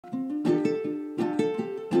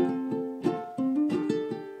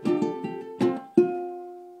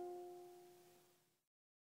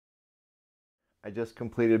I just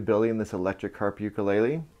completed building this electric harp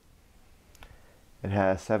ukulele. It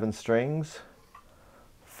has 7 strings,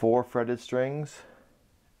 4 fretted strings,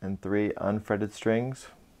 and 3 unfretted strings.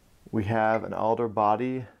 We have an alder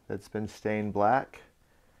body that's been stained black,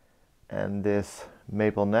 and this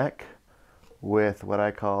maple neck with what I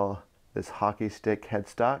call this hockey stick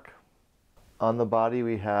headstock. On the body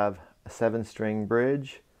we have a 7-string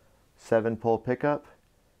bridge, 7-pole pickup,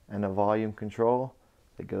 and a volume control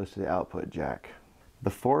that goes to the output jack. The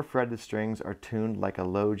 4 fretted strings are tuned like a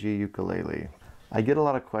low G ukulele. I get a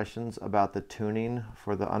lot of questions about the tuning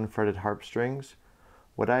for the unfretted harp strings.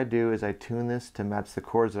 What I do is I tune this to match the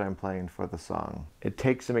chords that I'm playing for the song. It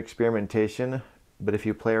takes some experimentation, but if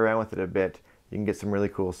you play around with it a bit, you can get some really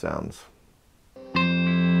cool sounds.